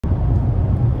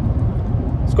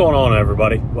going on,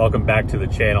 everybody? Welcome back to the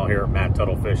channel here at Matt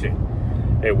Tuttle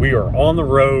Fishing. Hey, we are on the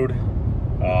road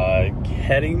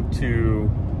heading to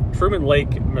Truman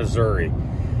Lake, Missouri.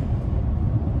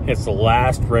 It's the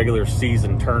last regular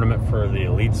season tournament for the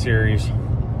Elite Series,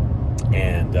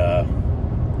 and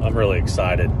I'm really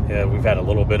excited. Yeah, we've had a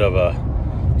little bit of a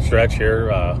stretch here,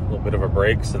 a little bit of a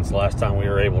break since the last time we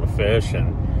were able to fish,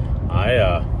 and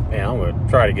man, I'm going to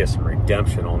try to get some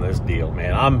redemption on this deal,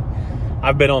 man.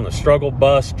 I've been on the struggle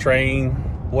bus, train,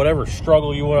 whatever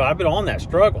struggle you want. I've been on that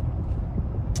struggle,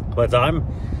 but I'm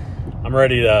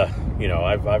ready to, you know,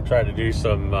 I've tried to do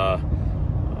some,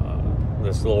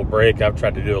 this little break, I've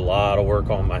tried to do a lot of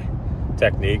work on my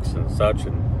techniques and such,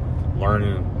 and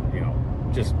learning, you know,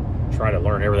 just try to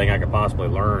learn everything I could possibly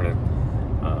learn.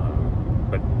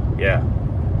 And, but yeah,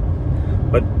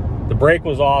 but the break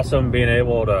was awesome, being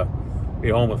able to be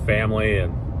home with family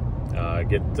and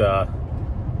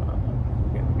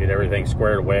get everything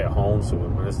squared away at home. So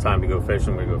when it's time to go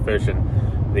fishing, we go fishing.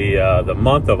 The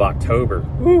month of October,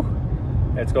 whew,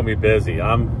 it's gonna be busy.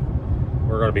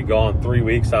 We're gonna be gone 3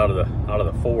 weeks out of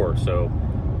the 4. So,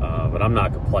 but I'm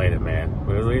not complaining, man.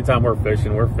 Anytime we're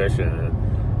fishing, and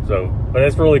so, but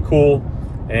it's really cool.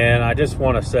 And I just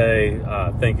want to say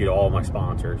thank you to all my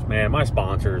sponsors. Man, my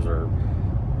sponsors are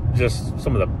just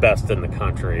some of the best in the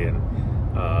country, and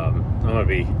I'm gonna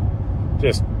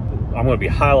be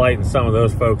highlighting some of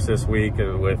those folks this week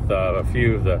with a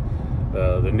few of the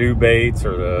new baits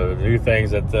or the new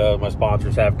things that my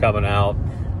sponsors have coming out.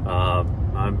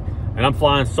 I'm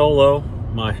flying solo.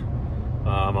 My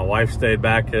wife stayed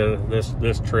back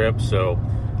this trip, so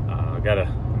I'm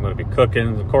going to be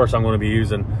cooking. Of course, I'm going to be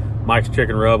using Mike's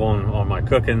Chicken Rub on my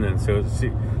cooking, and so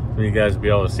you guys will be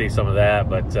able to see some of that.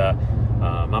 But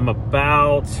I'm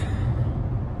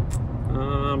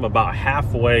about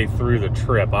halfway through the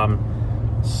trip. I'm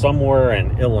somewhere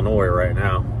in Illinois right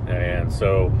now, and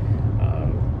so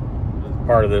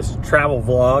part of this travel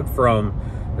vlog from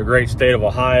the great state of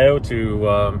Ohio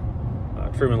to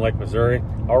Truman Lake, Missouri.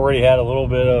 Already had a little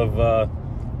bit of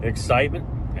excitement.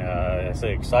 I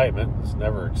say excitement, it's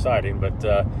never exciting, but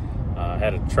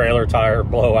had a trailer tire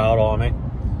blow out on me,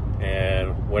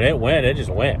 and when it went, it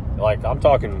just went. Like, I'm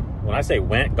talking, when I say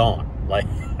went, gone. Like,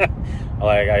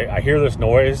 I hear this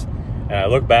noise, and I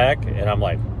look back, and I'm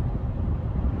like,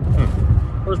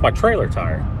 where's my trailer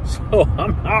tire? So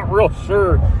I'm not real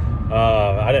sure.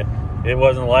 It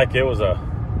wasn't like it was a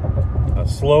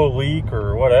slow leak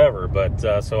or whatever, but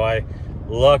so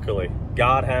luckily,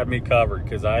 God had me covered,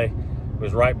 because I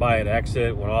was right by an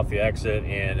exit, went off the exit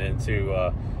and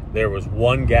into, there was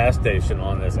one gas station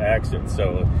on this exit,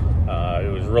 so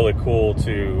it was really cool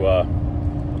to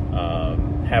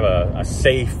have a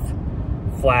safe,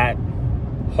 flat,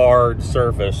 hard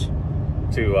surface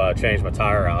to change my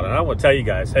tire out. And I want to tell you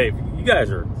guys, hey, if you guys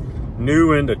are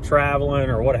new into traveling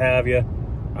or what have you, you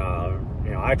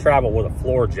know, I travel with a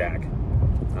floor jack.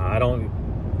 I don't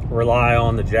rely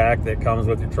on the jack that comes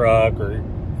with your truck or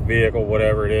vehicle,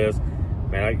 whatever it is.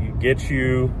 Man, get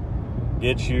you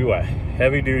a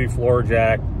heavy-duty floor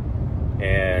jack,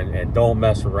 and don't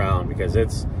mess around, because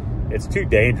it's too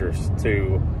dangerous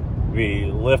to be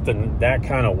lifting that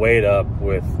kind of weight up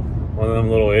with one of them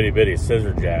little itty-bitty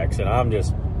scissor jacks. And I'm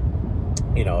just,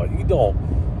 you know, you don't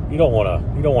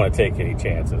want to take any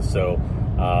chances. So,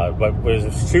 but was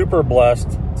super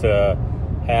blessed to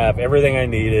have everything I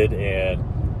needed, and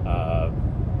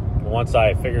once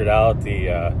I figured out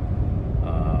the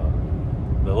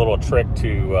little trick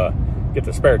to get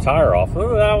the spare tire off,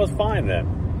 that was fine then.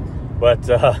 But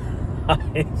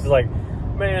it's like,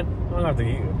 man, I'm gonna have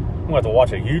to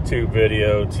watch a YouTube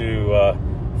video to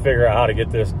figure out how to get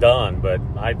this done. But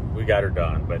we got her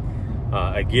done. But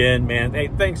again, man, hey,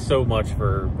 thanks so much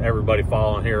for everybody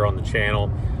following here on the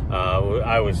channel.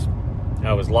 I was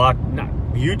locked.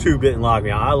 YouTube didn't lock me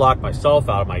out. I locked myself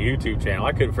out of my YouTube channel.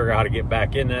 I couldn't figure out how to get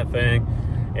back in that thing,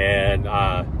 and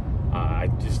I'm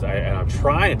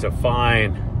trying to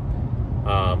find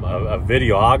a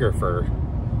videographer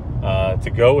to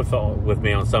go with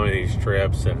me on some of these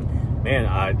trips. And man,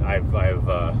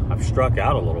 I've struck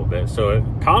out a little bit. So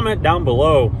comment down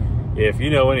below if you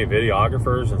know any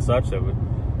videographers and such that would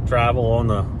travel on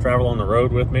the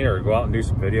road with me, or go out and do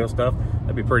some video stuff.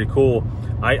 That'd be pretty cool.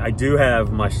 I do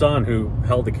have my son who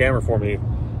held the camera for me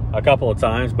a couple of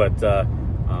times, but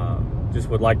just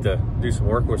would like to do some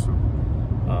work with some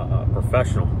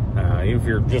professional. Even if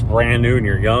you're just brand new and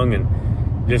you're young and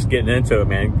just getting into it,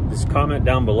 man, just comment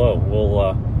down below.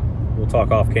 We'll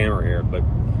talk off camera here. But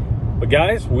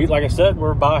guys, like I said, we're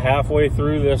about halfway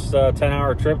through this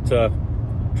 10-hour trip to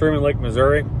Truman Lake,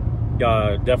 Missouri.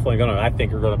 Definitely I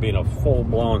think we're gonna be in a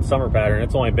full-blown summer pattern.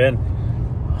 It's only been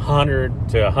 100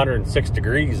 to 106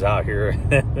 degrees out here.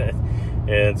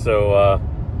 And so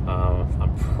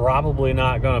I'm probably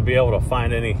not going to be able to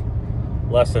find any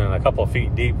less than a couple of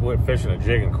feet deep fishing a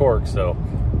jig and cork. So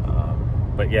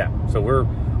but yeah, so we're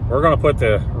going to put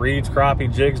the Reed's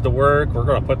crappie jigs to work. We're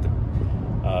going to put the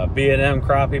B&M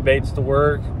crappie baits to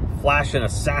work. Flashing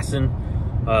Assassin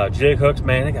jig hooks,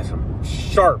 man, they got some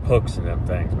sharp hooks in them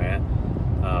things, man.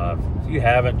 If you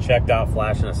haven't checked out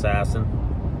Flashing Assassin,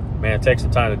 man, take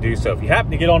some time to do so. If you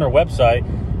happen to get on their website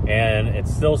and it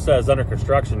still says under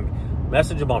construction,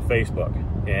 message them on Facebook,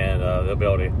 and they'll be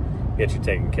able to get you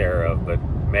taken care of. But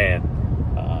man,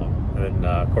 and then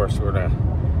of course we're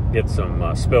gonna get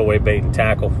some spillway bait and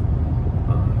tackle,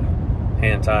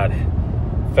 hand-tied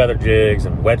feather jigs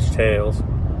and wedge tails,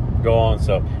 go on.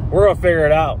 So we're gonna figure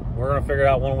it out. We're gonna figure it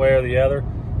out one way or the other,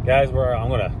 guys. I'm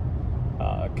gonna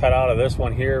cut out of this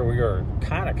one here. We are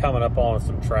kind of coming up on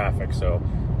some traffic, so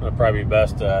it'll probably be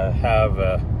best to have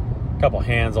a couple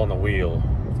hands on the wheel,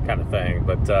 kind of thing.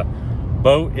 But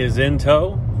boat is in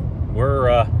tow.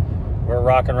 We're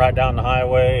rocking right down the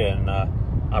highway, and I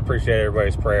appreciate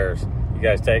everybody's prayers. You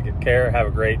guys take care. Have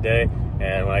a great day,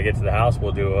 and when I get to the house,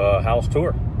 we'll do a house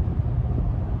tour.